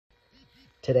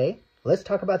Today, let's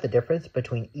talk about the difference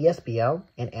between ESBL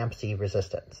and AmpC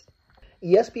resistance.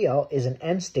 ESBL is an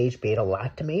end-stage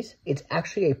beta-lactamase. It's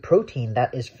actually a protein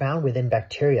that is found within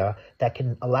bacteria that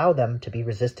can allow them to be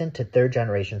resistant to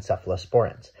third-generation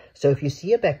cephalosporins. So if you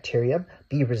see a bacterium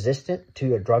be resistant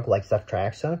to a drug like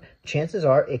ceftriaxone, chances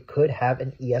are it could have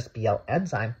an ESBL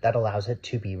enzyme that allows it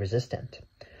to be resistant.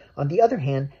 On the other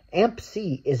hand,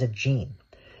 AmpC is a gene.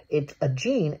 It's a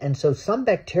gene, and so some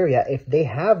bacteria, if they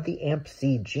have the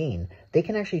AmpC gene, they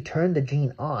can actually turn the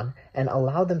gene on and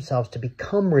allow themselves to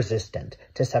become resistant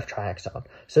to ceftriaxone.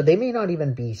 So they may not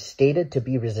even be stated to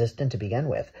be resistant to begin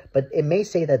with, but it may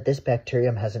say that this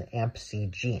bacterium has an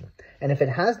AmpC gene. And if it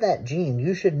has that gene,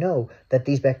 you should know that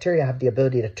these bacteria have the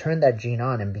ability to turn that gene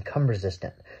on and become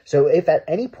resistant. So if at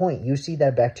any point you see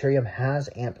that bacterium has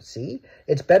AmpC,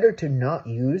 it's better to not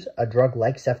use a drug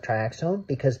like ceftriaxone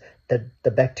because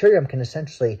the bacterium can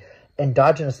essentially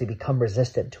endogenously become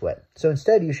resistant to it. So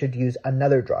instead, you should use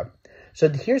another drug. So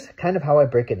here's kind of how I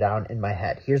break it down in my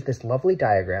head. Here's this lovely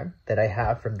diagram that I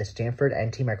have from the Stanford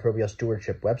Antimicrobial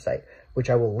Stewardship website, which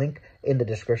I will link in the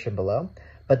description below.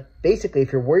 But basically,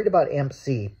 if you're worried about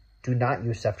AmpC, do not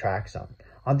use ceftriaxone.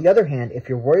 On the other hand, if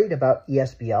you're worried about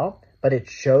ESBL, but it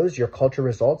shows your culture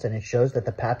results and it shows that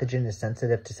the pathogen is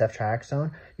sensitive to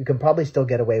ceftriaxone, you can probably still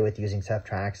get away with using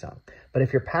ceftriaxone. But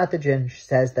if your pathogen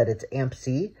says that it's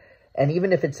AmpC, and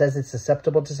even if it says it's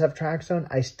susceptible to ceftriaxone,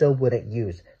 I still wouldn't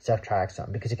use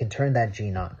ceftriaxone because it can turn that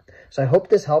gene on. So I hope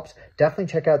this helps. Definitely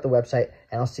check out the website,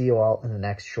 and I'll see you all in the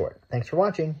next short. Thanks for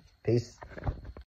watching. Peace.